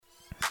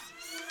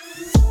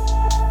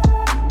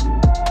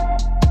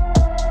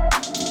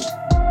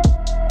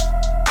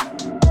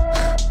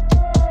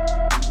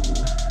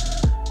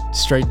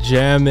Straight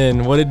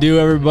jamming. What it do,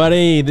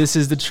 everybody? This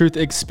is the Truth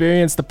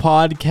Experience, the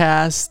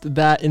podcast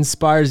that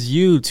inspires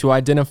you to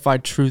identify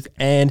truth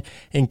and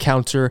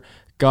encounter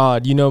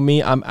God. You know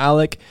me, I'm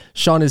Alec.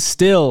 Sean is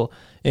still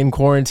in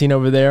quarantine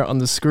over there on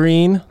the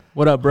screen.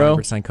 What up, bro?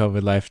 100%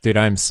 COVID life. Dude,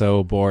 I'm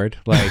so bored.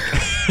 Like,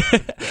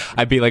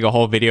 I beat like a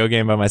whole video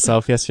game by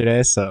myself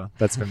yesterday, so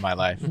that's been my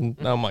life.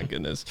 Oh my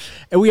goodness.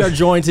 And we are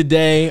joined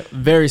today,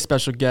 very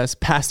special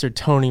guest, Pastor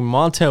Tony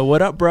Monto.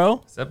 What up, bro?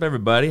 What's up,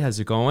 everybody? How's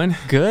it going?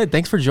 Good.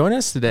 Thanks for joining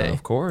us today.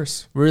 Of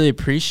course. Really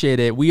appreciate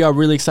it. We are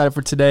really excited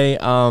for today.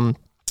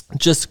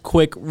 Just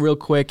real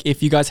quick,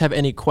 if you guys have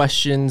any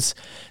questions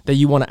that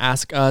you want to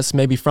ask us,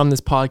 maybe from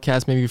this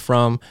podcast, maybe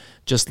from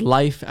just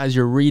life as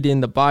you're reading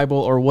the Bible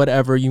or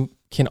whatever, you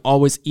can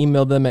always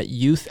email them at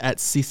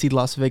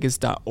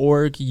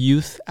youth@cclasvegas.org,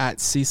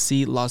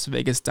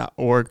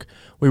 youth@cclasvegas.org.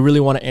 We really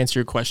want to answer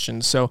your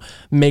questions, so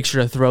make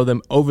sure to throw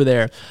them over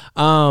there.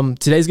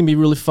 Today's going to be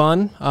really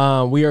fun.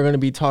 We are going to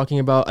be talking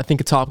about, I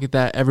think, a topic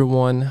that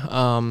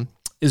everyone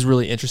is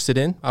really interested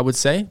in, I would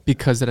say,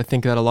 because I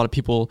think that a lot of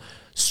people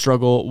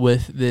struggle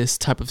with this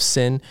type of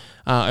sin.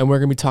 And we're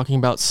going to be talking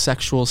about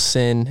sexual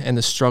sin and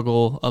the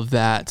struggle of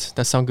that.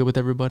 That sound good with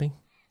everybody?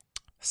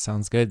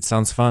 Sounds good.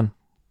 Sounds fun.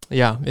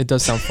 Yeah, it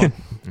does sound fun.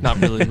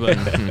 Not really, but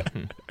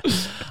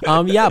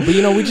yeah, but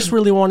we just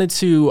really wanted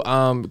to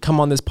come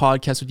on this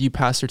podcast with you,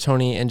 Pastor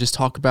Tony, and just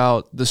talk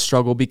about the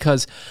struggle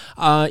because,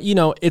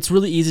 it's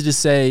really easy to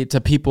say to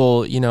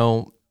people,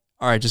 all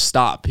right, just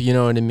stop, you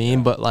know what I mean?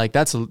 Yeah. But like,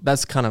 that's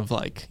kind of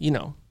like, I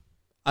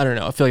don't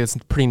know. I feel like it's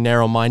pretty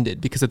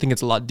narrow-minded because I think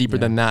it's a lot deeper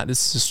than that.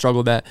 This is a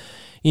struggle that,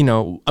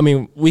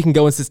 we can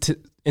go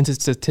into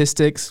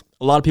statistics.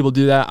 A lot of people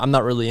do that. I'm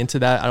not really into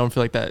that. I don't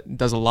feel like that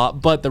does a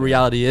lot. But the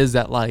reality is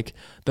that like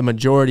the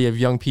majority of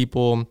young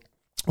people,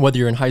 whether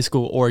you're in high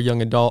school or a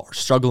young adult, are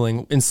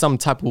struggling in some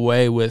type of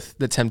way with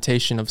the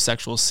temptation of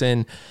sexual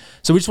sin.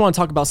 So we just want to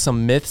talk about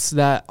some myths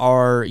that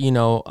are,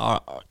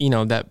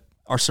 that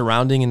are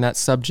surrounding in that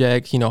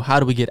subject. How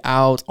do we get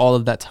out? All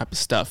of that type of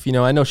stuff.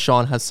 I know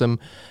Sean has some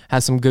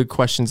good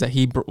questions that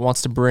he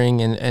wants to bring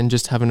and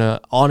just having an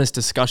honest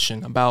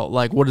discussion about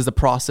like what is the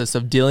process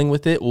of dealing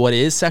with it, what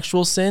is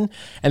sexual sin,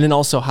 and then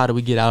also how do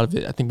we get out of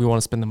it. I think we want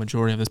to spend the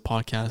majority of this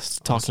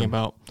podcast talking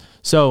about.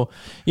 So,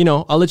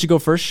 I'll let you go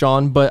first,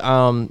 Sean. But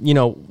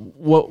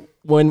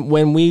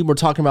when we were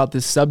talking about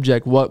this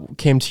subject, what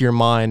came to your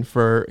mind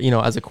for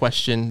as a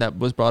question that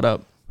was brought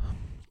up?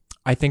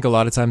 I think a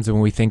lot of times when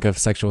we think of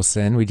sexual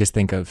sin, we just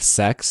think of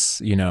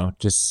sex,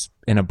 just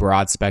in a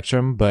broad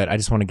spectrum. But I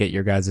just want to get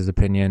your guys'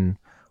 opinion.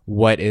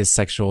 What is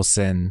sexual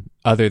sin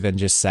other than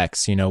just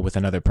sex, with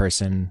another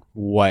person?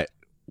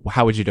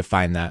 How would you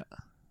define that?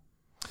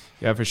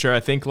 Yeah, for sure.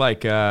 I think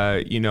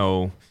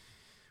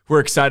we're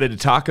excited to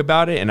talk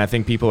about it, and I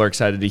think people are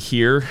excited to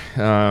hear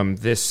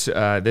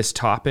this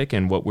topic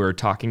and what we're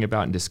talking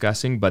about and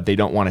discussing, but they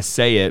don't want to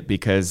say it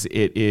because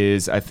it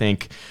is, I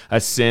think, a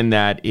sin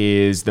that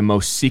is the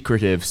most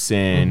secretive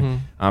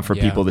sin for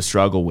people to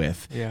struggle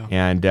with. Yeah.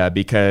 And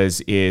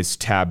because it's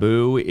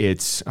taboo,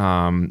 it's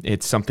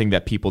something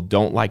that people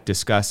don't like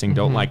discussing,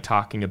 don't like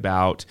talking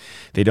about.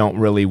 They don't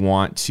really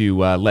want to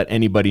let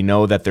anybody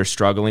know that they're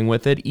struggling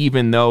with it,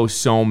 even though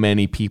so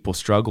many people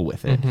struggle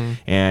with it.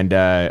 And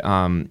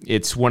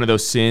it's one of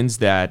those sins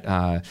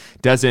that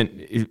doesn't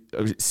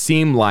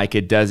seem like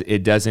it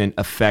doesn't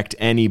affect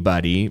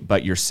anybody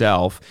but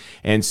yourself,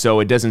 and so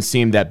it doesn't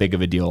seem that big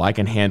of a deal. I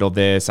can handle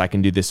this. I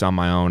can do this on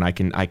my own. I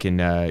can.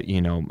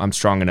 I'm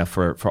strong enough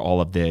for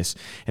all of this,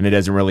 and it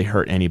doesn't really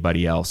hurt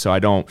anybody else. So I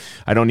don't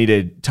need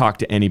to talk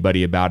to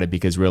anybody about it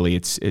because really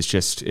it's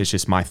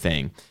just my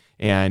thing.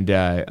 And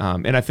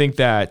I think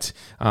that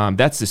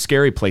that's the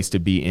scary place to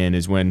be in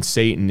is when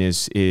Satan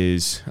is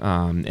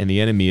and the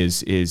enemy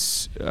is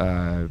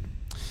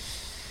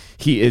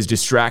he is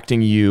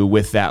distracting you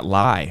with that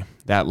lie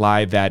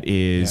that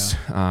is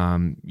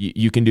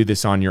you can do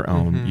this on your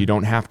own. You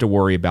don't have to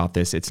worry about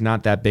this. It's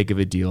not that big of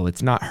a deal.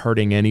 It's not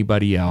hurting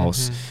anybody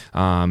else.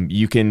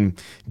 You can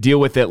deal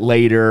with it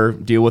later,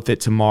 deal with it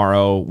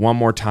tomorrow. One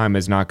more time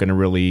is not going to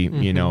really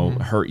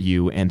hurt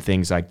you and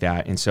things like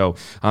that. And so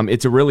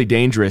it's a really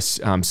dangerous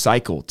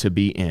cycle to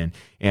be in.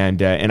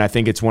 And I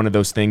think it's one of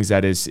those things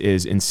that is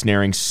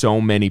ensnaring so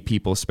many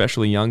people,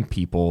 especially young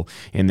people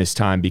in this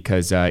time,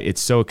 because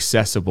it's so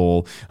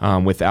accessible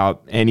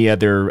without any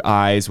other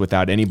eyes,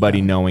 without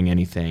anybody knowing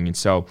anything. And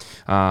so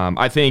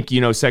I think,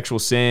 sexual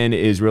sin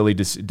is really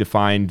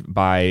defined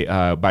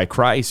by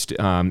Christ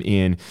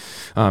in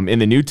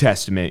the New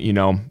Testament.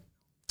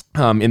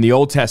 In the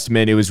Old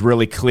Testament, it was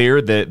really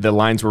clear that the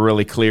lines were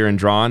really clear and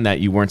drawn that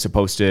you weren't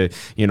supposed to,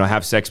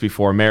 have sex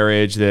before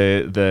marriage.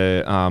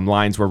 The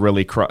lines were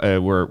really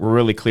were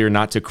really clear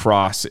not to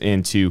cross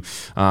into,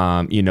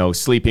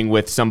 sleeping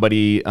with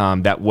somebody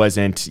that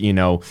wasn't,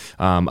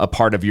 a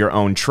part of your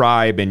own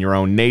tribe and your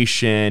own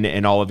nation,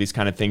 and all of these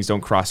kind of things.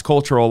 Don't cross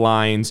cultural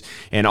lines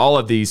and all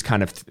of these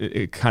kind of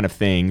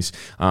things.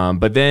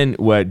 But then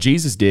what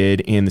Jesus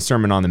did in the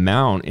Sermon on the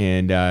Mount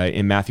and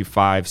in Matthew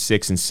 5,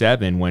 6, and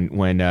 7,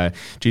 when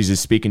Jesus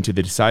is speaking to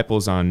the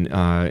disciples in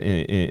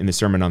the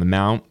Sermon on the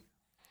Mount,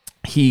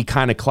 he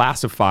kind of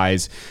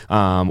classifies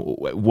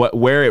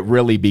where it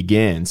really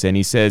begins. And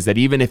he says that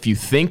even if you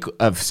think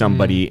of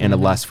somebody in a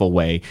lustful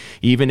way,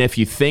 even if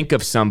you think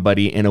of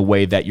somebody in a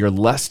way that you're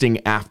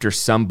lusting after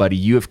somebody,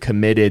 you have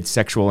committed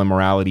sexual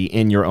immorality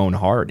in your own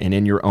heart and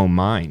in your own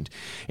mind.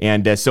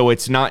 And so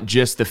it's not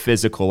just the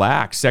physical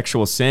act.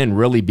 Sexual sin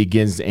really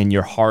begins in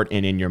your heart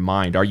and in your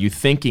mind. Are you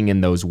thinking in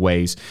those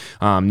ways?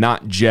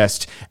 Not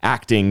just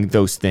acting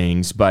those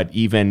things, but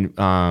even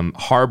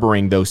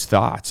harboring those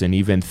thoughts and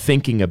even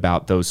thinking about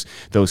those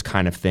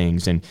kind of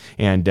things, and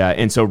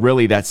so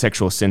really that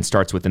sexual sin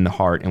starts within the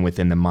heart and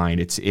within the mind.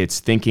 It's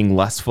thinking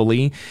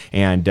lustfully,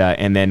 and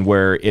then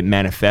where it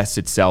manifests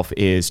itself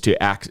is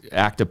to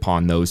act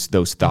upon those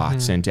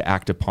thoughts and to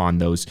act upon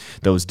those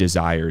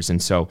desires.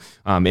 And so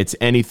it's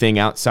anything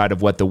outside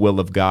of what the will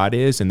of God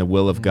is, and the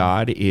will of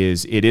God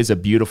is, it is a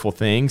beautiful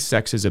thing.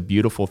 Sex is a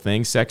beautiful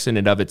thing. Sex in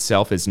and of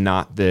itself is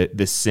not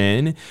the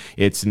sin.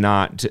 It's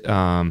not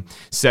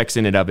sex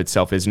in and of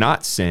itself is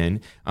not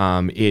sin.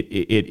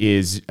 It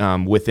is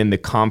within the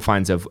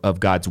confines of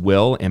God's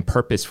will and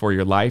purpose for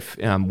your life.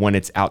 When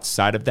it's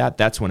outside of that,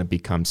 that's when it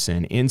becomes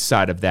sin.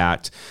 Inside of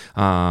that,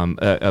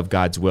 of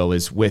God's will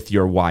is with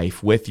your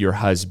wife, with your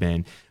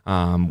husband.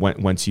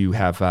 Once you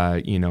have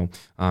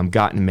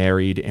gotten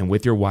married, and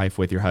with your wife,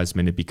 with your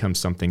husband, it becomes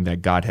something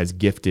that God has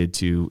gifted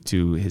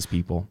to His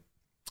people.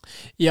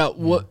 Yeah.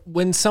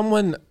 When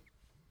someone,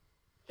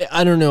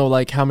 I don't know,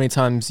 like how many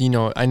times,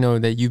 I know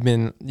that you've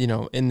been,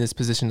 in this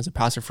position as a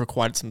pastor for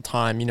quite some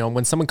time.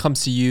 When someone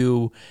comes to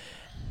you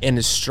and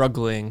is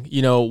struggling,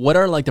 what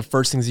are like the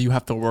first things that you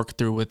have to work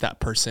through with that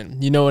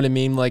person? You know what I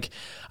mean? Like,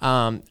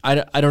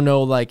 I don't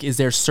know, like, is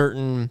there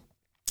certain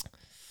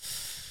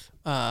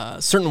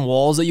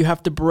walls that you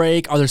have to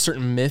break? Are there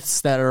certain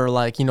myths that are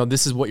like,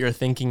 this is what you're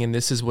thinking and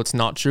this is what's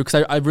not true?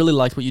 Because I really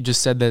liked what you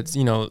just said, that,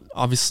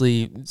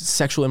 obviously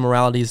sexual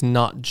immorality is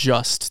not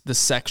just the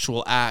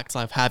sexual act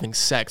of having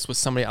sex with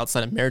somebody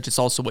outside of marriage. It's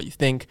also what you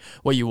think,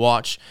 what you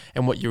watch,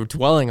 and what you're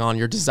dwelling on,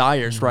 your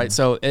desires, right?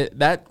 So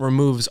that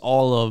removes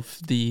all of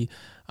the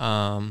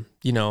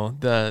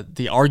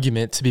the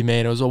argument to be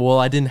made. It was, well,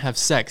 I didn't have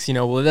sex,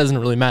 well, it doesn't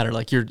really matter.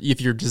 Like if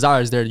your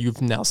desire is there,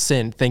 you've now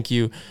sinned. Thank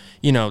you,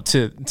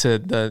 to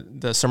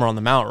the Sermon on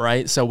the Mount,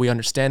 right? So we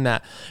understand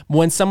that.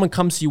 When someone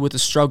comes to you with a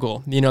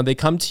struggle, they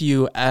come to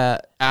you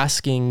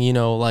asking,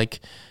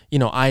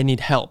 I need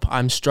help.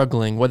 I'm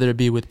struggling, whether it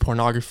be with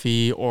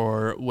pornography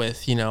or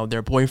with,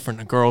 their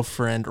boyfriend, a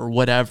girlfriend, or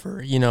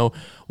whatever.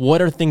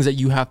 What are things that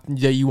you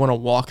want to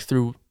walk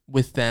through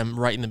with them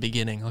right in the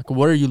beginning? Like,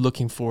 what are you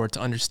looking for to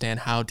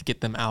understand how to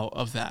get them out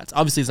of that?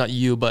 Obviously, it's not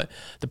you, but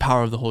the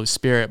power of the Holy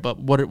Spirit. But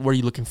what are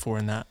you looking for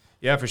in that?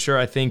 Yeah, for sure.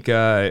 I think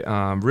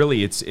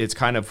really it's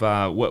kind of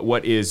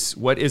what is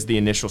the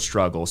initial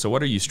struggle. So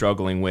what are you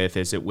struggling with?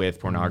 Is it with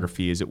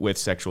pornography? Is it with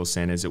sexual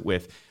sin? Is it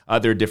with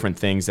other different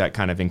things that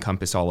kind of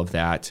encompass all of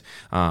that?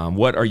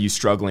 What are you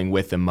struggling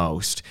with the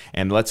most?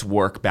 And let's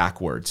work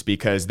backwards,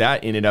 because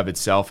that in and of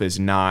itself is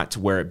not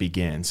where it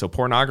begins. So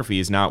pornography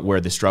is not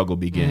where the struggle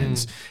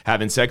begins.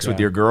 Having sex with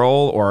your girl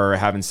or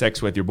having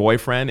sex with your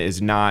boyfriend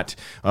is not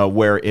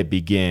where it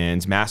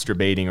begins.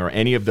 Masturbating or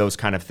any of those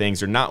kind of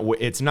things are not.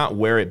 It's not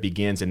where it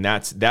begins, and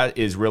that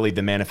is really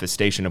the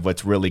manifestation of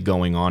what's really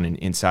going on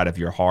inside of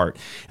your heart.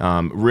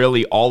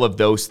 Really, all of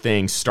those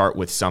things start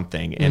with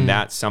something, and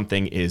that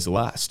something is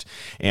lust.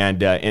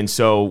 And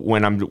so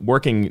when I'm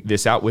working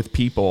this out with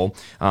people,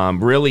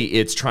 really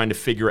it's trying to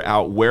figure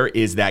out, where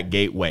is that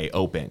gateway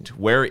opened?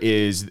 Where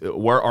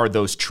are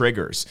those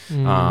triggers?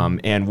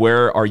 And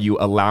where are you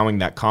allowing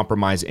that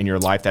compromise in your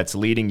life that's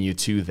leading you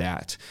to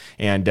that?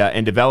 And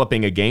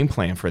developing a game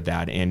plan for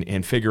that,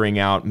 and figuring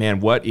out, man,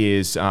 what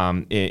is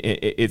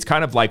it's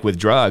kind of like with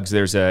drugs.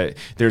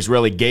 There's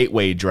really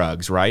gateway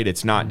drugs, right?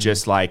 It's not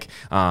just like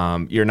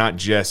you're not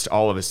just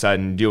all of a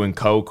sudden doing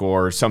coke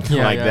or something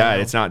like that.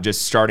 It's not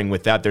just starting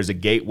with that. There's a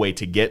gateway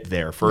to get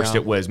there. First,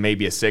 it was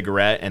maybe a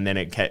cigarette, and then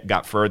it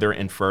got further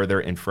and further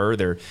and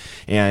further.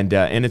 And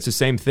it's the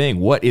same thing.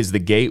 What is the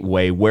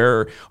gateway?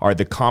 Where are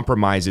the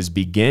compromises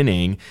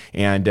beginning?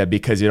 And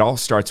because it all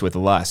starts with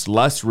lust.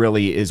 Lust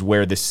really is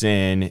where the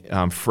sin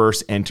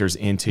first enters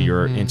into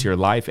your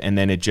life, and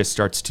then it just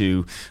starts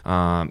to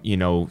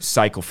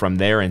cycle from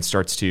there and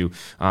starts to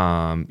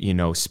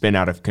spin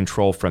out of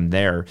control from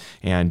there.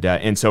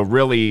 And so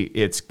really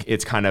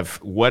it's kind of,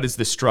 what is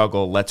the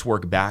struggle? Let's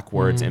work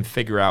backwards and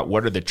figure out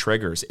what are the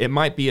triggers. It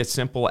might be as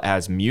simple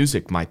as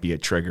music might be a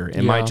trigger.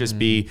 It might just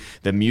be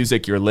the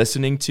music you're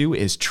listening to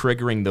is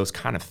triggering those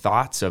kind of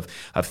thoughts of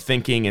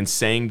thinking and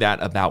saying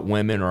that about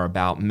women or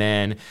about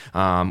men,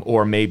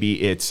 or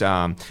maybe it's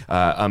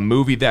a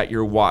movie that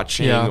you're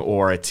watching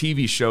or a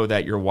TV show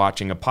that you're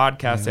watching, a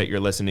podcast that you're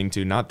listening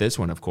to, not this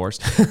one, of course,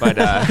 but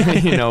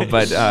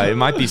it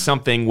might be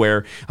something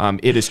where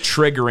it is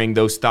triggering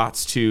those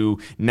thoughts to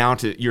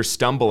you're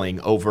stumbling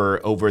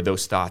over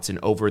those thoughts and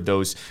over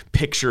those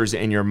pictures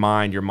in your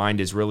mind. Your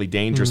mind is really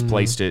dangerous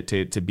place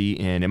to be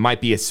in. It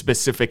might be a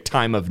specific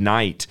time of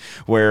night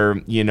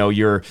where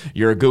you're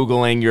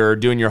Googling, you're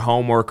doing your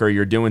homework, or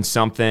you're doing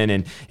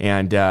something,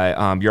 and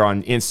you're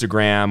on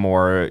Instagram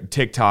or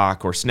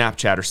TikTok or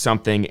Snapchat or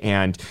something,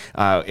 and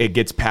it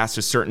gets past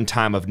a certain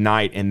time of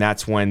night, and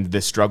that's when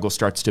the struggle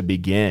starts to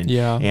begin.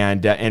 Yeah.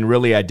 And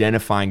really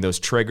identifying those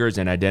triggers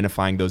and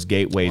identifying those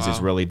gateways is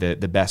really the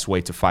best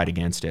way to fight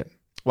against it.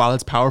 Wow,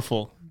 that's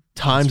powerful.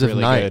 Times of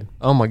night. Good.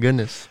 Oh my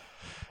goodness.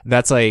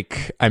 That's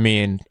like, I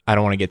mean, I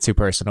don't want to get too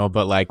personal,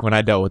 but like when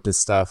I dealt with this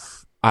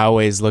stuff, I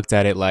always looked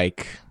at it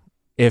like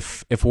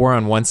if we're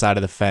on one side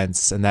of the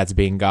fence and that's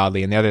being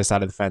godly and the other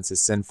side of the fence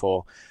is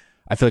sinful,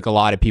 I feel like a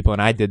lot of people,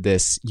 and I did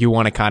this, you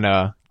want to kind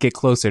of get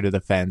closer to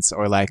the fence,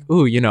 or like,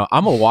 ooh,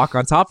 I'm going to walk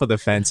on top of the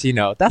fence,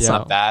 that's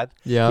not bad,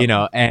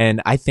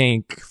 and I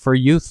think for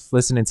youth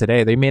listening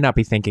today, they may not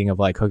be thinking of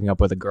like hooking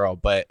up with a girl,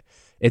 but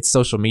it's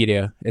social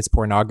media, it's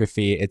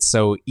pornography, it's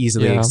so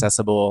easily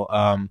accessible.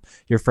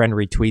 Your friend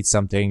retweets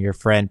something, your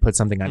friend puts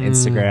something on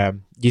Instagram,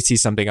 you see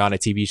something on a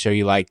TV show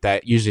you like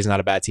that usually is not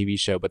a bad TV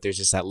show, but there's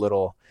just that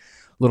little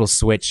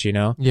switch,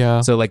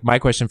 Yeah. So like my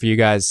question for you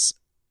guys,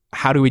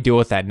 how do we deal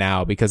with that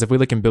now? Because if we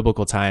look in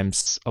biblical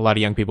times, a lot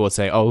of young people would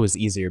say, oh, it was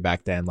easier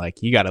back then.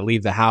 Like you got to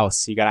leave the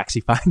house. You got to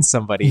actually find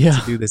somebody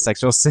to do the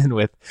sexual sin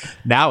with.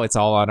 Now it's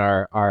all on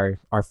our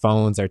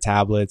phones, our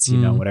tablets,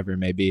 whatever it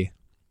may be.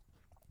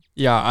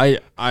 Yeah.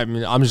 I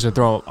mean, I'm just going to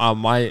throw out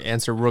my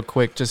answer real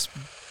quick. Just,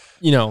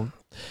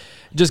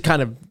 just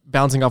kind of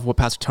bouncing off what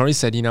Pastor Tony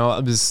said,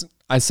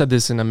 I said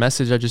this in a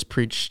message I just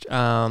preached,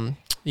 a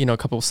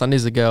couple of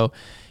Sundays ago.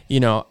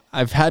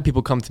 I've had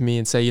people come to me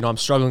and say, I'm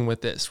struggling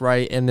with this,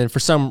 right? And then for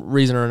some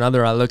reason or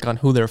another, I look on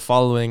who they're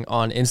following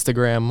on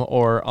Instagram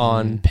or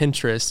on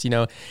Pinterest,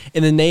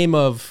 in the name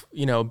of,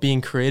 being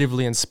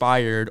creatively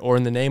inspired, or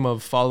in the name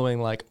of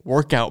following like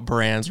workout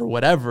brands or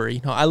whatever.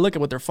 I look at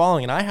what they're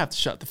following and I have to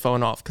shut the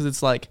phone off, because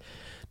it's like,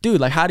 dude,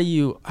 like how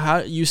you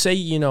say,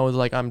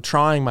 like I'm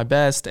trying my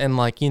best and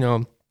like,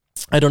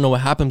 I don't know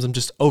what happens. I'm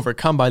just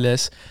overcome by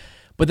this.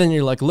 But then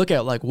you're like, look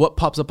at like what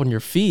pops up on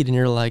your feed, and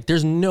you're like,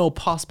 there's no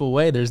possible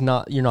way. You're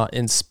not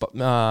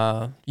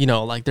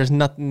like there's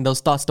nothing, those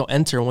thoughts don't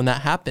enter when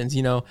that happens,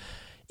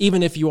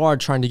 even if you are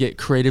trying to get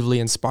creatively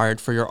inspired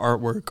for your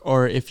artwork,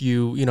 or if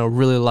you,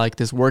 really like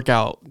this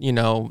workout,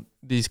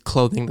 these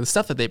clothing, the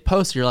stuff that they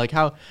post, you're like,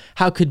 how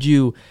could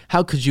you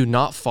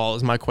not fall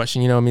is my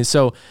question, what I mean?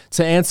 So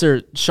to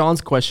answer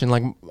Sean's question,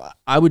 like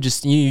I would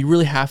just, you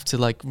really have to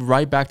like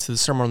right back to the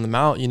Sermon on the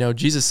Mount,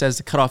 Jesus says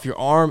to cut off your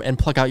arm and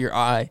pluck out your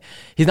eye.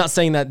 He's not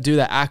saying that do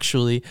that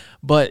actually,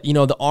 but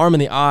the arm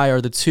and the eye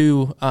are the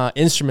two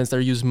instruments that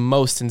are used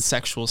most in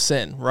sexual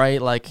sin,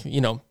 right? Like,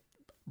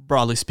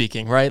 broadly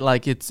speaking, right?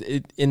 Like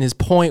and his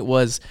point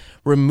was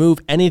remove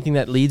anything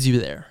that leads you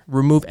there.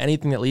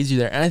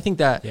 And I think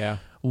that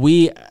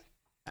we,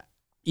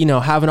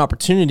 have an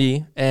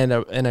opportunity and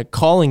a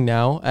calling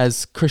now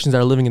as Christians that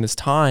are living in this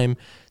time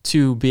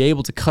to be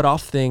able to cut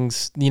off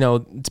things,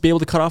 to be able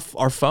to cut off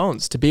our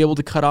phones, to be able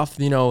to cut off,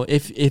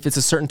 if it's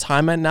a certain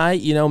time at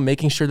night,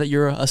 making sure that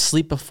you're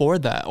asleep before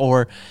that,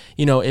 or,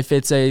 if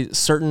it's a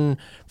certain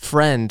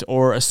friend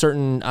or a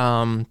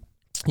certain,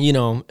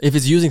 if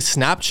it's using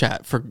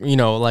Snapchat for,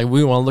 like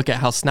we want to look at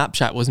how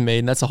Snapchat was made,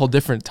 and that's a whole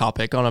different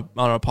topic on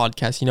a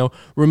podcast,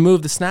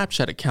 remove the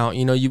Snapchat account.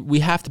 We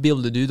have to be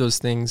able to do those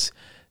things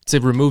to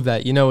remove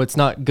that. It's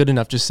not good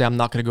enough just say, I'm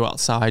not going to go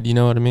outside. You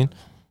know what I mean?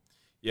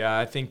 Yeah,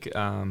 I think,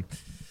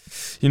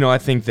 I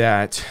think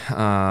that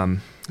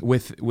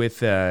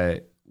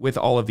with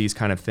all of these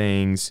kind of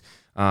things,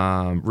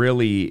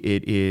 really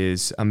it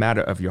is a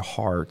matter of your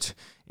heart.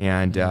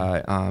 And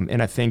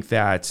I think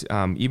that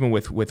even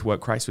with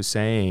what Christ was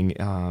saying,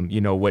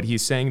 what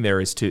he's saying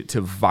there is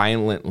to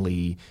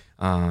violently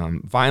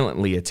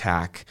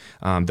attack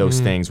those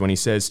things. When he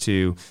says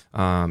to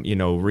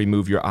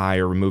remove your eye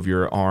or remove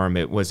your arm,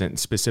 it wasn't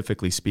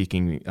specifically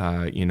speaking.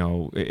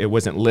 It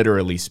wasn't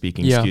literally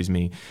speaking. Excuse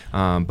me,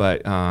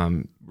 but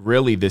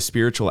really the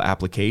spiritual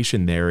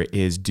application there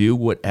is do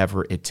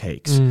whatever it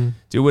takes.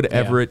 Do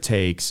whatever it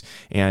takes.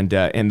 And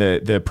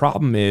the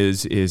problem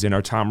is in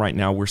our time right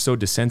now, we're so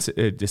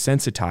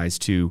desensitized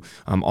to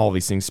all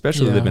these things,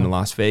 especially living in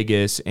Las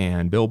Vegas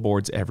and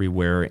billboards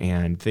everywhere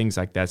and things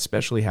like that,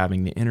 especially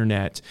having the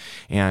internet.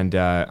 And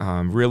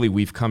really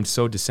we've come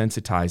so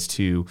desensitized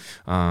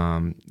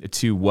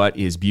to what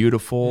is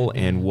beautiful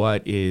and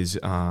what is,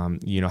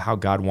 how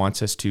God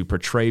wants us to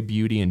portray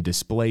beauty and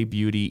display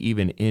beauty,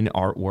 even in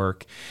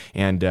artwork.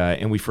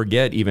 And we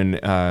forget even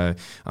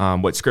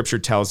what Scripture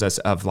tells us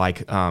of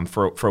like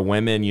for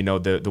women,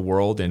 the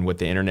world and what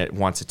the internet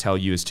wants to tell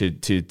you is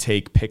to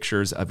take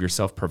pictures of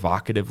yourself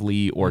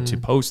provocatively or to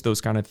post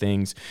those kind of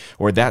things,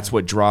 or that's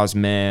what draws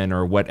men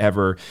or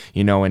whatever,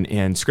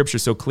 and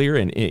Scripture's so clear,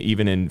 and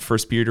even in 1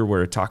 Peter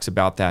where it talks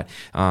about that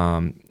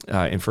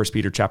in 1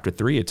 Peter chapter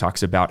 3, it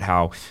talks about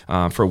how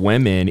for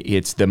women,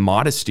 it's the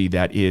modesty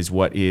that is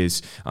what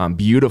is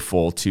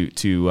beautiful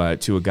to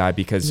a guy,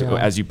 because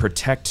as you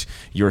protect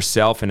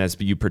yourself and as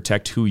you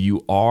protect who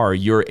you are,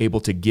 you're able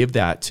to give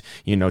that,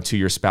 to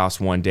your spouse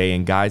one day.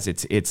 And guys,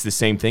 it's the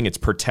same thing. It's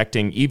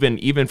protecting,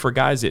 even for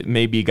guys, it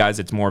may be guys,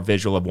 it's more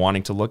visual of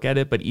wanting to look at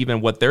it, but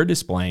even what they're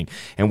displaying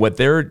and what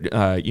they're,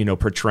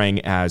 portraying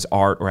as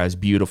art or as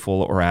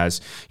beautiful or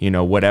as,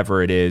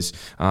 whatever it is,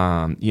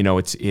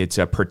 it's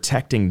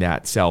protecting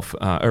that self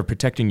or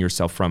protecting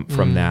yourself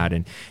from that.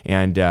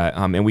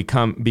 And we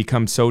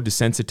become so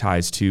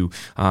desensitized to,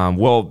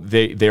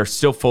 they're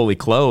still fully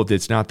clothed.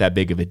 It's not that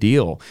big of a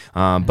deal.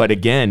 But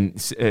again,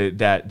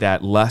 that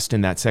lust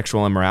and that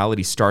sexual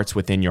immorality starts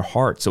within your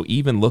heart. So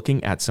even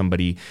looking at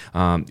somebody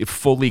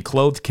fully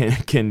clothed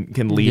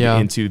can lead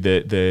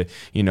into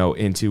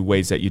into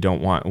ways that you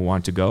don't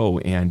want to go.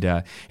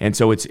 And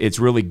so it's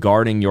really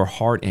guarding your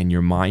heart and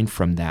your mind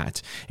from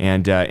that.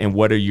 And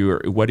what are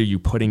you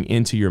putting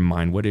into your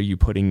mind? What are you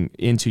putting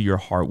into your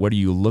heart? What are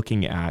you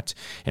looking at?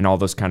 And all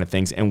those kind of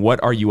things. And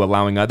what are you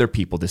allowing other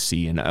people to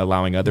see and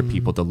allowing other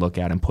people to look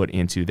at and put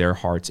into their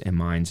hearts and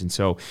minds? And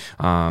so,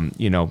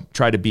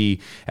 try to be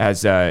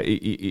as,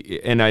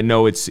 and I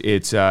know it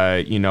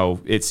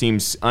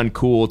seems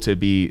uncool to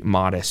be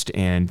modest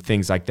and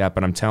things like that,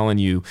 but I'm telling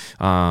you,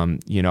 I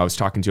was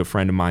talking to a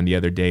friend of mine the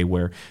other day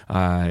where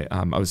I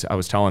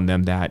was telling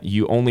them that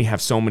you only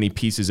have so many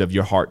pieces of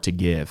your heart to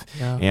give,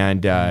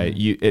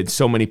 and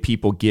so many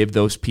people give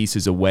those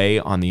pieces away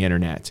on the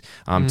internet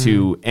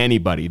to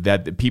anybody,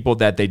 that the people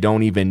that they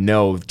don't even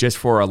know, just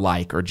for a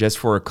like or just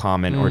for a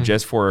comment or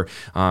just for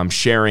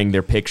sharing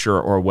their picture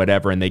or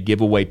whatever, and they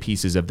give away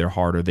pieces of their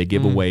heart, or they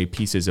give away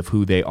pieces of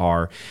who they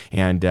are,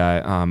 and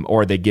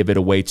or they give it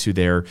away to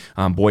their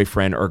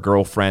boyfriend or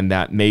girlfriend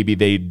that maybe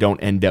they don't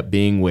end up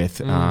being with,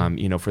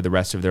 for the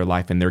rest of their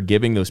life, and they're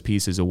giving those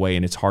pieces away,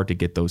 and it's hard to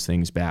get those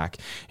things back,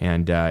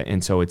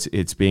 and so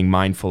it's being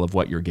mindful of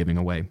what you're giving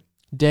away.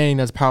 Dang,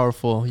 that's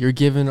powerful. You're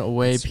giving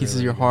away pieces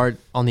of your heart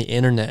on the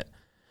internet.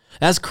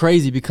 That's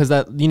crazy, because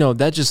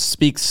that just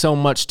speaks so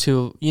much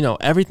to,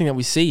 everything that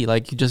we see,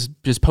 like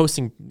just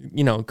posting,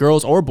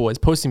 girls or boys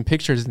posting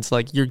pictures. It's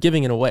like you're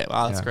giving it away.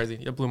 Wow, that's crazy.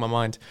 It blew my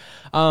mind.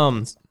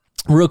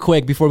 Real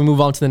quick, before we move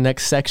on to the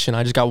next section,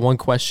 I just got one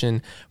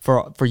question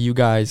for you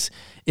guys.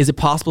 Is it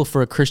possible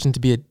for a Christian to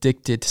be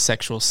addicted to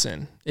sexual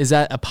sin? Is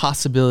that a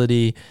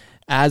possibility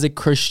as a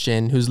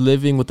Christian who's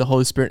living with the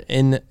Holy Spirit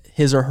in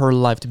his or her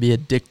life to be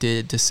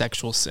addicted to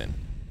sexual sin?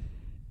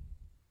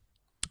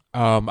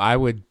 I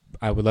would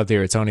love to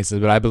hear what Tony says,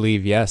 but I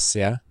believe yes.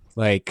 Yeah.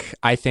 Like,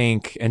 I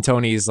think, and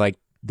Tony's like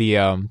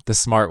the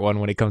smart one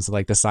when it comes to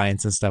like the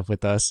science and stuff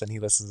with us, and he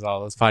listens to all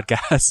those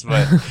podcasts.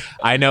 But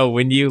I know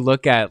when you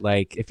look at,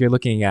 like, if you're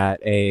looking at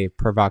a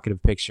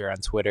provocative picture on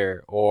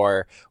Twitter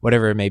or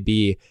whatever it may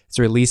be, it's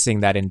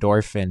releasing that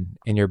endorphin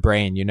in your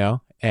brain,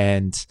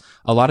 And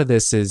a lot of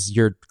this is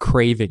you're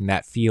craving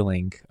that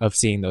feeling of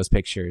seeing those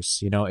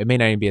pictures. It may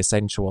not even be a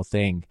sensual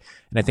thing.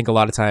 And I think a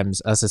lot of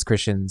times us as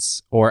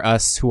Christians, or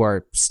us who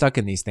are stuck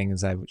in these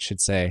things, I should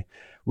say,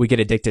 we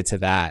get addicted to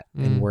that,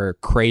 and we're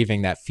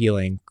craving that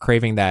feeling,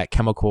 craving that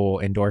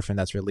chemical endorphin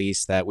that's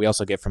released that we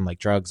also get from like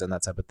drugs and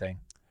that type of thing.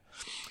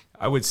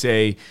 I would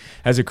say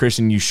as a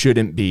Christian, you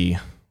shouldn't be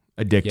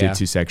addicted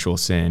to sexual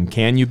sin.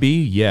 Can you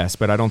be? Yes,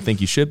 but I don't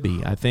think you should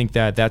be. I think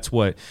that that's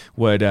what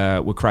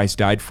Christ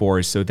died for,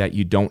 is so that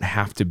you don't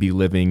have to be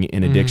living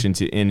in addiction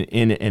to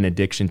in an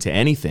addiction to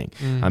anything.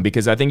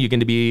 Because I think you can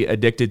be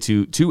addicted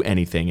to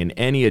anything, and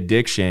any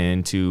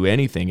addiction to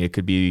anything. It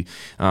could be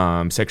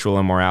sexual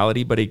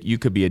immorality, but you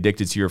could be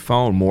addicted to your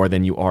phone more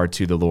than you are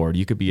to the Lord.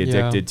 You could be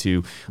addicted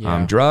to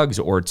drugs,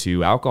 or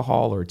to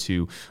alcohol, or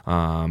to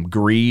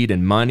greed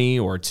and money,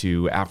 or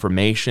to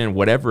affirmation.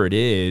 Whatever it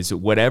is,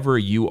 whatever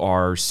you are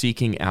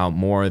seeking out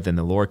more than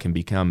the Lord can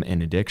become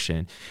an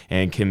addiction,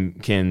 and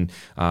can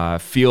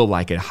feel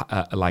like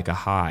a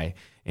high.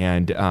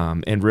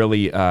 And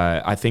really,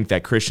 I think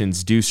that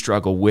Christians do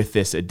struggle with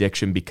this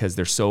addiction because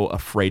they're so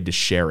afraid to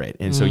share it.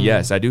 And so,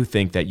 yes, I do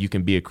think that you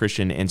can be a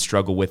Christian and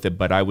struggle with it,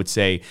 but I would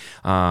say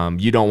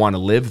you don't want to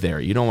live there.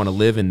 You don't want to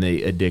live in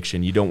the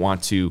addiction. You don't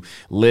want to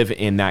live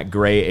in that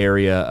gray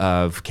area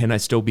of, can I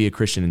still be a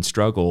Christian and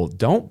struggle?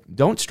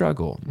 Don't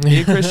struggle.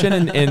 Be a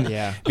Christian and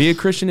be a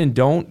Christian, and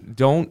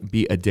don't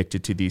be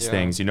addicted to these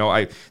things.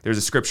 There's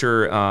a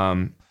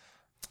scripture.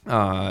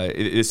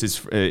 This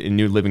is in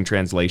New Living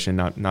Translation,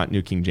 not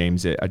New King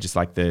James. I just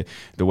like the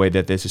way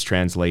that this is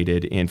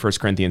translated. In 1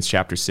 Corinthians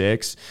chapter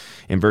 6,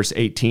 in verse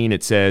 18,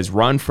 it says,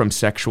 "Run from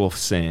sexual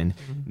sin.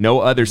 No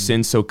other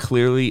sin so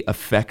clearly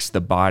affects the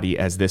body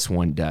as this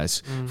one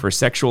does. For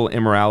sexual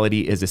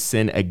immorality is a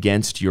sin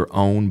against your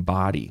own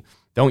body.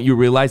 Don't you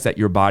realize that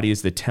your body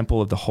is the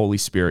temple of the Holy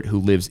Spirit who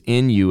lives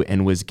in you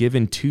and was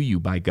given to you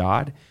by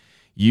God?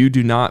 You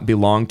do not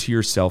belong to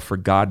yourself, for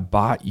God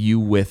bought you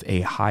with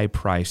a high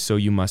price, so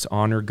you must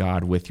honor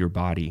God with your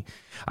body."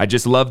 I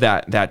just love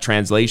that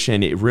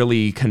translation. It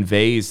really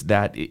conveys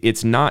that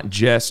it's not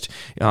just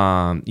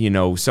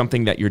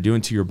something that you're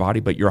doing to your body,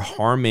 but you're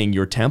harming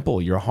your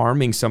temple. You're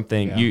harming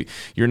something. Yeah.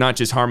 You're not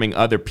just harming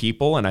other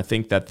people. And I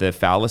think that the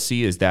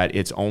fallacy is that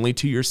it's only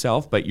to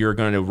yourself, but you're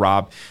going to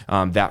rob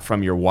that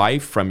from your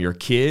wife, from your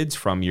kids,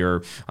 from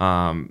your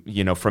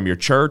from your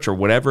church or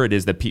whatever it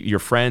is that your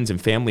friends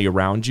and family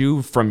around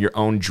you, from your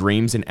own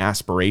dreams and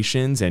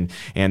aspirations, and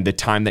the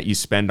time that you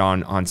spend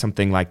on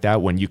something like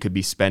that, when you could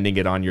be spending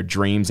it on your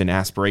dreams and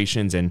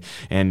aspirations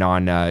and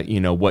on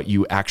what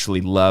you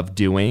actually love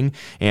doing.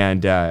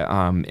 And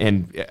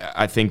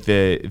I think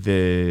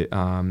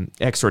the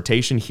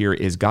exhortation here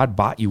is God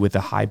bought you with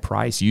a high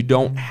price. You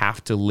don't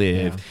have to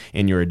live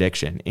in your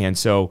addiction. And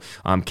so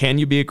can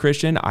you be a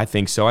Christian? I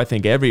think so. I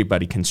think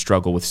everybody can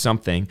struggle with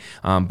something,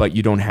 but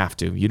you don't have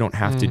to. You don't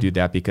have to do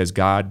that, because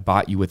God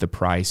bought you with a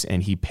price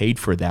and he paid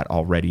for that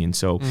already. And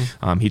so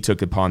he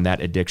took upon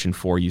that addiction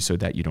for you so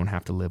that you don't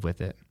have to live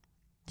with it.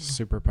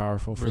 Super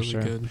powerful for really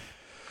sure. Good.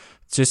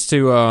 Just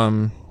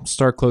to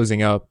start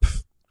closing up,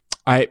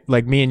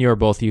 me and you are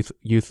both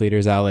youth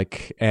leaders,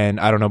 Alec, and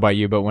I don't know about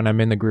you, but when I'm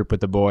in the group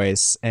with the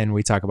boys and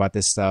we talk about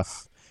this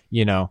stuff,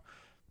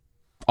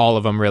 all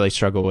of them really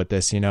struggle with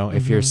this.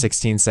 If you're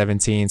 16,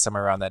 17,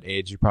 somewhere around that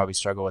age, you probably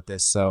struggle with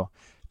this. So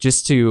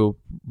just to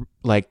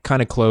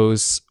kind of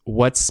close,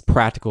 what's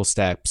practical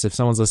steps if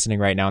someone's listening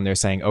right now and they're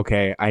saying,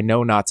 okay, I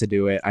know not to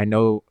do it. I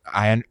know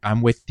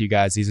I'm with you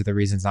guys. These are the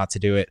reasons not to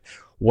do it.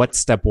 What's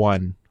step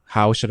one?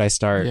 How should I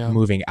start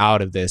moving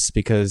out of this?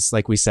 Because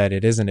like we said,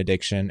 it is an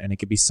addiction, and it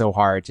could be so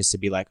hard just to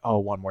be like, oh,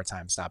 one more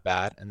time's not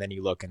bad. And then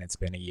you look and it's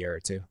been a year or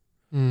two.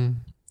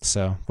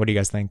 So what do you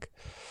guys think?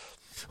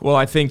 Well,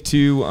 I think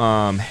too,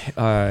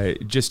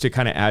 just to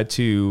kind of add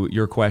to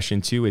your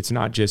question too, it's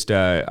not just,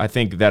 I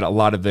think that a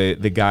lot of the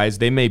guys,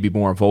 they may be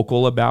more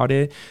vocal about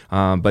it,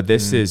 but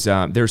this is,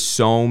 there's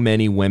so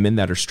many women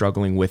that are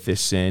struggling with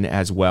this sin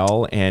as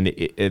well. And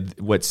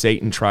what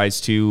Satan tries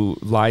to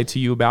lie to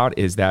you about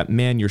is that,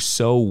 man, you're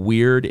so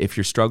weird if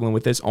you're struggling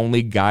with this.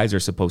 Only guys are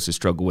supposed to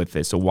struggle with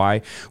this. So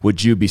why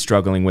would you be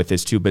struggling with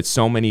this too? But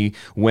so many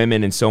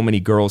women and so many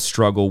girls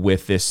struggle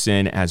with this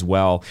sin as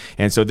well.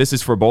 And so this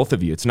is for both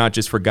of you. It's not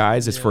just for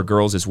guys, it's for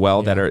girls as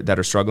well that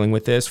are struggling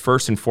with this.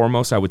 First and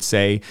foremost, I would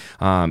say,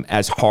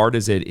 as hard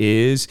as it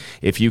is,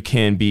 if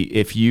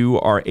you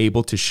are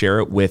able to share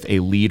it with a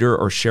leader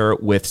or share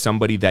it with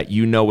somebody that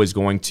is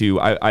going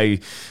to, I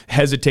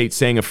hesitate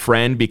saying a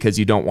friend, because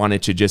you don't want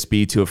it to just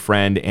be to a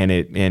friend and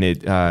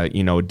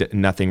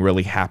nothing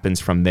really happens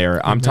from there.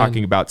 Amen. I'm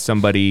talking about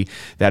somebody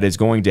that is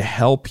going to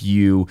help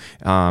you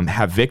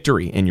have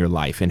victory in your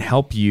life and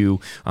help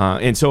you.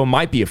 And so it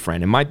might be a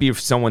friend. It might be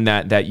someone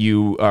that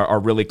you are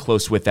really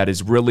close with, that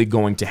is really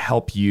going to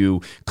help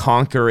you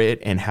conquer it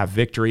and have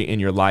victory in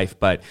your life.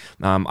 But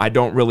I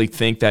don't really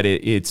think that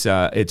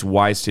it's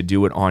wise to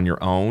do it on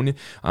your own,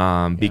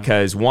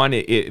 because one,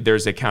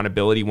 there's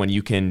accountability when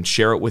you can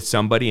share it with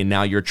somebody and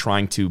now you're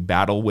trying to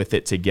battle with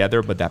it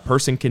together, but that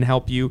person can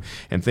help you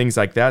and things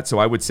like that. So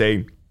I would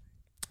say,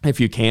 if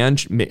you can,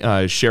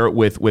 share it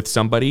with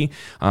somebody,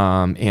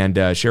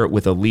 and share it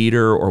with a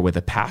leader or with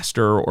a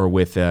pastor or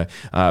with a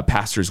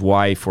pastor's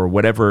wife or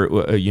whatever,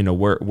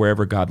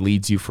 wherever God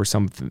leads you for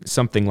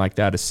something like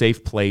that, a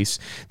safe place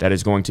that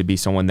is going to be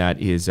someone that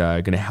is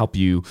going to help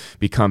you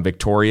become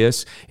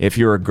victorious. If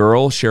you're a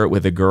girl, share it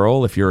with a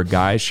girl. If you're a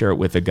guy, share it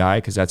with a guy,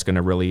 because that's going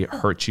to really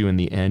hurt you in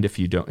the end if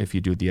you do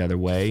it the other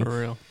way. For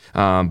real.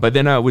 But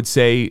then I would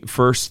say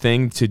first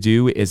thing to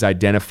do is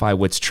identify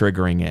what's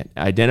triggering it.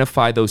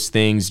 Identify those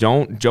things.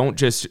 Don't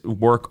just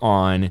work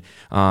on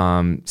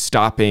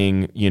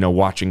stopping,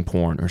 watching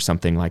porn or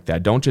something like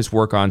that. Don't just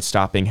work on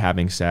stopping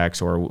having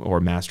sex or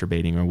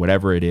masturbating or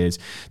whatever it is.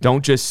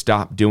 Don't just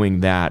stop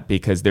doing that,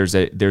 because there's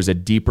a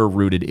deeper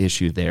rooted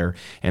issue there,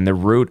 and the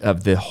root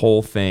of the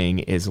whole thing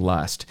is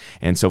lust.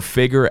 And so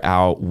figure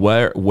out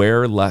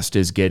where lust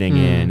is getting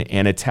in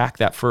and attack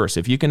that first.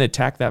 If you can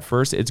attack that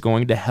first, it's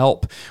going to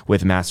help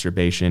with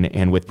masturbation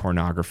and with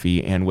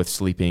pornography and with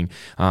sleeping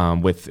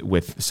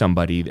with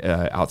somebody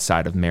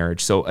outside of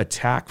marriage. So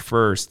attack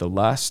first the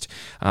lust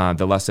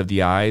of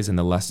the eyes and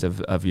the lust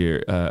of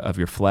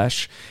your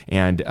flesh,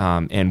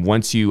 and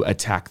once you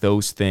attack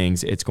those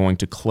things, it's going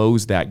to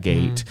close that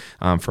gate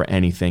for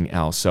anything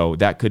else. So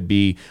that could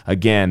be,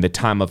 again, the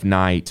time of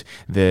night,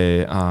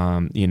 the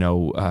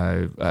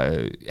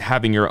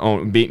having your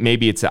own,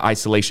 maybe it's the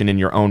isolation in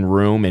your own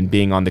room and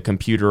being on the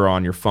computer or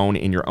on your phone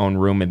in your own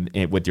room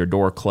and with your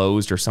door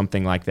closed or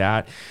something like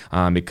that.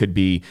 It could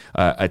be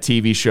a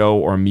TV show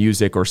or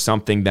music or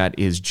something that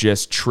is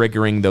just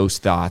triggering those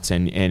thoughts,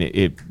 and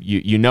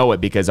you know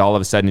it because all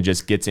of a sudden it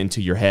just gets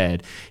into your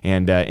head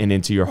and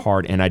into your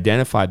heart. And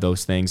identify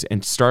those things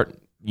and start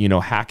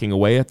hacking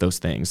away at those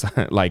things,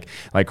 like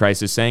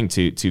Christ is saying,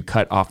 to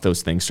cut off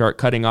those things. Start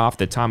cutting off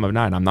the time of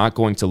night. I'm not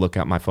going to look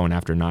at my phone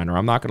after 9, or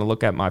I'm not going to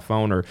look at my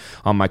phone or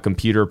on my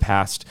computer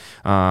past,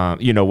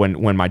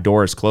 when my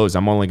door is closed.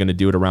 I'm only going to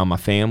do it around my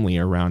family,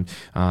 around,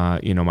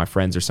 my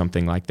friends or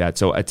something like that.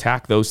 So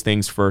attack those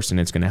things first, and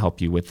it's going to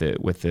help you with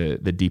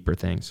the deeper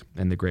things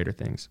and the greater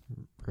things.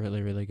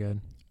 Really, really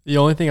good. The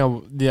only thing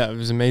it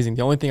was amazing.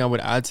 The only thing I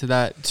would add to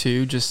that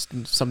too,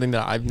 just something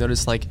that I've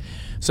noticed, like,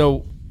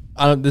 so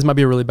this might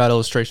be a really bad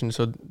illustration,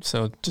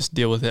 so just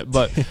deal with it.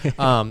 But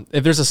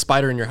if there's a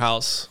spider in your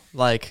house,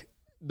 like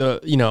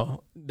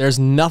there's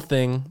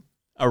nothing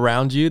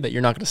around you that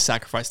you're not going to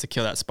sacrifice to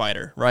kill that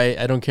spider, right?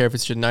 I don't care if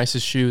it's your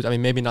nicest shoes. I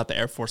mean, maybe not the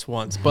Air Force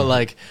Ones,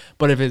 but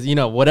if it's,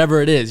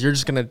 whatever it is, you're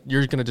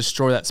gonna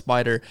destroy that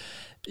spider.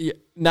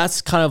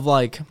 That's kind of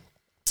like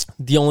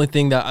the only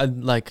thing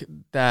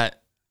that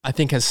I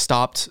think has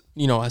stopped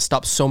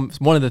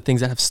one of the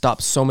things that have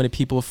stopped so many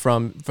people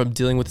from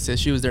dealing with this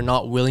issue is they're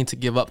not willing to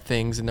give up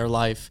things in their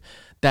life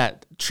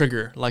that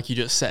trigger, like you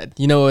just said.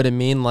 You know what I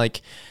mean?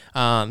 Like,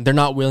 they're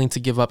not willing to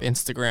give up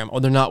Instagram, or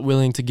they're not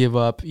willing to give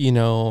up,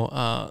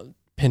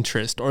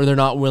 Pinterest, or they're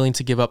not willing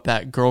to give up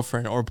that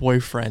girlfriend or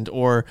boyfriend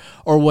or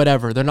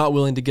whatever. They're not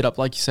willing to give up,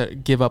 like you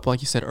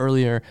said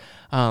earlier,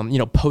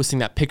 posting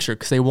that picture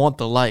because they want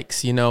the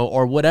likes,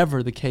 or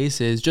whatever the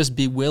case is. Just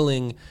be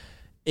willing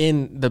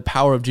in the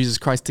power of Jesus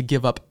Christ to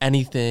give up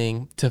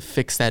anything to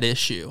fix that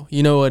issue.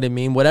 You know what I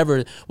mean?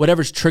 Whatever's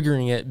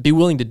triggering it, be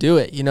willing to do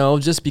it,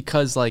 just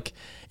because, like,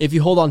 if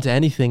you hold on to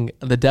anything,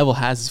 the devil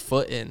has his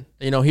foot in.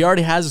 He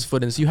already has his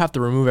foot in, so you have to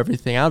remove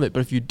everything out of it.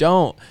 But if you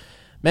don't,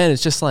 man,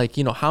 it's just like,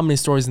 how many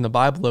stories in the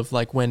Bible of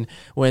like when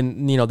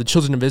the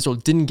children of Israel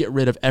didn't get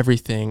rid of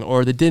everything,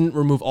 or they didn't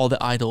remove all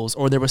the idols,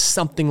 or there was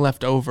something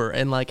left over,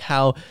 and like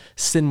how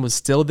sin was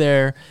still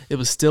there, it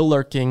was still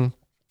lurking,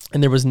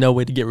 and there was no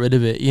way to get rid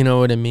of it. You know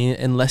what I mean?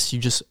 Unless you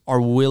just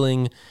are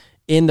willing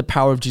in the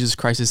power of Jesus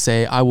Christ to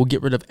say, I will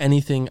get rid of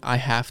anything I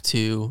have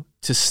to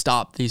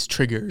stop these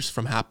triggers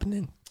from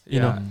happening. You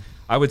know?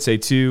 I would say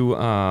too,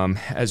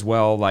 as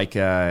well, like,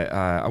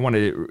 I want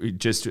to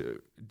just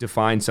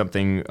define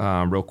something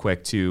real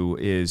quick too,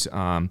 is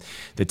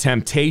the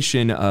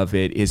temptation of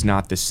it is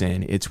not the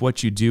sin. It's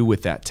what you do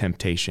with that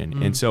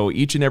temptation. And so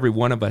each and every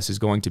one of us is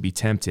going to be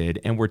tempted,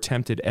 and we're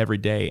tempted every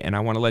day. And I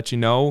want to let you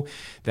know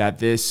that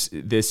this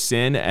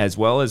sin, as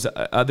well as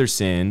other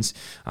sins,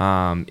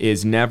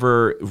 is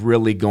never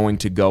really going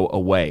to go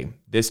away.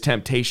 This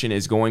temptation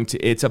is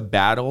it's a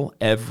battle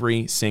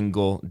every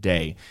single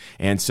day.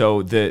 And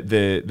so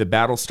the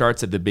battle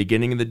starts at the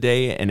beginning of the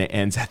day and it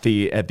ends at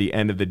the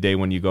end of the day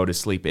when you go to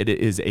sleep. It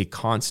is a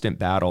constant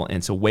battle.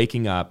 And so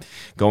waking up,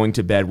 going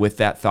to bed with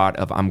that thought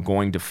of, I'm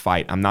going to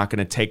fight. I'm not going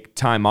to take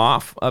time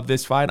off of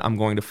this fight. I'm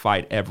going to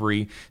fight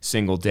every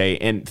single day.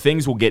 And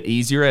things will get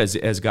easier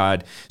as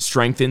God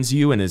strengthens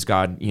you and as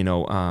God,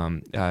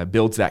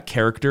 builds that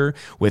character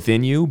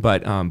within you.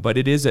 But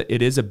it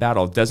is a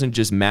battle. It doesn't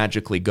just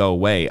magically go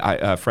away.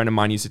 A friend of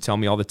mine used to tell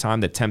me all the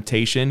time that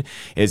temptation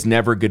is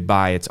never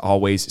goodbye. It's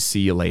always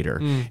see you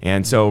later.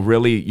 And so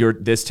really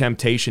this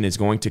temptation is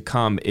going to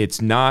come. It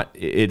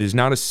is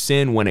not a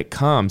sin when it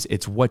comes.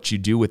 It's what you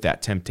do with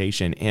that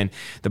temptation. And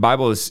the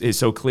Bible is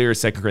so clear,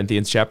 2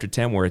 Corinthians chapter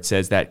 10, where it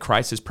says that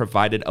Christ has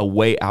provided a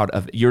way out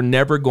of, you're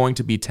never going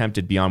to be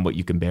tempted beyond what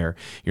you can bear.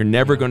 You're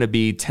never going to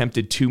be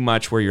tempted too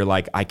much where you're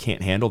like, I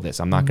can't handle this.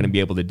 I'm not going to be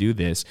able to do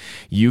this.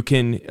 You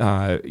can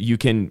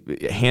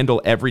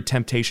handle every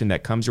temptation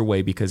that comes your way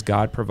because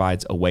God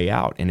provides a way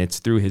out, and it's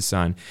through his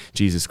son,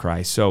 Jesus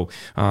Christ. So,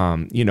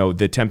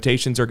 the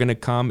temptations are going to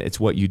come. It's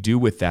what you do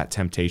with that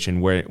temptation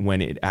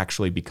when it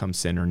actually becomes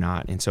sin or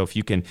not. And so if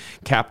you can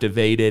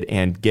captivate it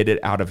and get it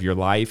out of your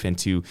life and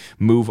to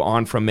move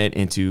on from it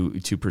and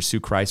to pursue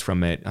Christ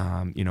from it,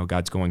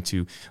 God's going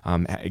to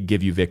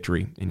give you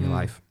victory in your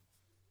life.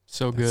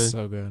 So good. That's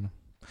so good.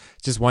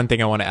 Just one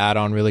thing I want to add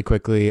on really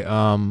quickly.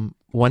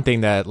 One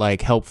thing that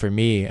like helped for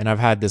me, and I've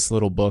had this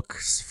little book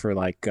for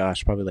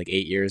probably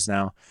 8 years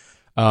now.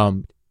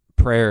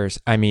 Prayers.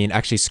 I mean,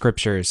 actually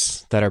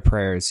scriptures that are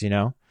prayers,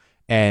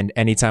 and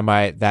anytime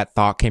that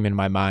thought came in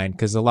my mind,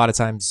 because a lot of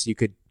times you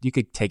could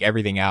take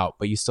everything out,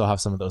 but you still have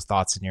some of those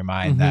thoughts in your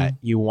mind that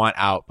you want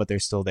out, but they're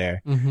still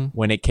there.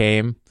 When it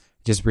came,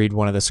 just read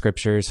one of the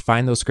scriptures,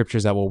 find those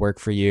scriptures that will work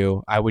for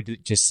you. I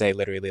would just say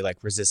literally like,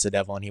 resist the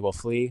devil and he will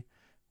flee.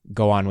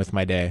 Go on with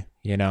my day,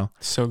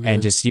 So good.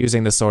 And just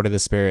using the sword of the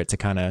spirit to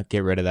kind of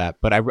get rid of that.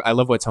 But I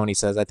love what Tony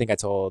says. I think I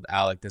told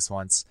Alec this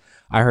once.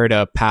 I heard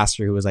a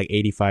pastor who was like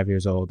 85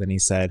 years old, and he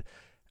said,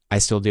 I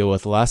still deal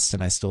with lust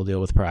and I still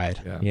deal with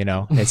pride.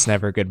 Yeah. It's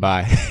never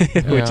goodbye,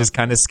 which is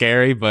kind of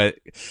scary, but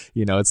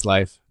it's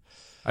life.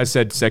 I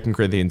said 2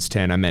 Corinthians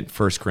 10. I meant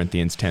 1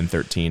 Corinthians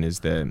 10:13 is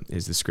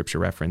the scripture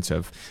reference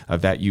of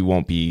that you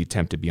won't be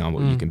tempted beyond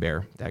what you can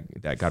bear,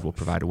 that God will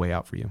provide a way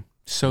out for you.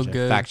 So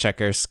good. Fact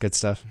checkers, good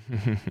stuff.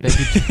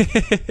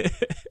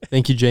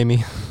 Thank you,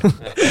 Jamie.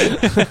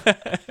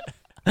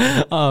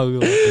 I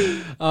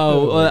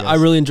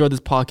really enjoyed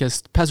this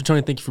podcast. Pastor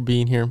Tony, thank you for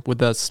being here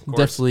with us.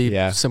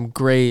 Definitely some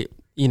great,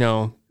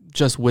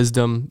 just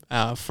wisdom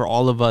for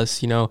all of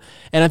us, and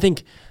I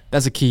think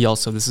that's a key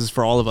also. This is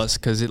for all of us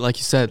because, like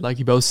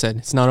you both said,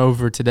 it's not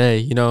over today.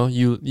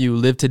 You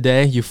live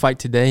today, you fight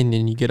today, and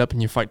then you get up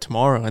and you fight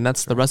tomorrow, and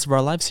that's the rest of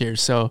our lives here.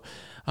 So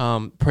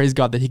praise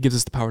God that he gives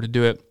us the power to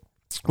do it.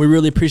 We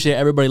really appreciate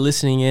everybody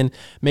listening in.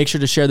 Make sure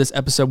to share this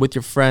episode with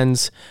your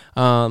friends.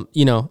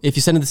 You know, if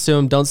you send this to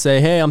them, don't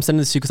say, "Hey, I'm sending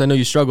this to you because I know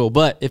you struggle."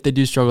 But if they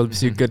do struggle,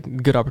 it's a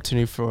good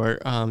opportunity for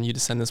you to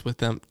send this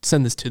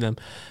to them.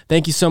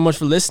 Thank you so much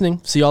for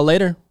listening. See y'all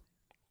later.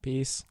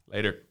 Peace.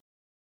 Later.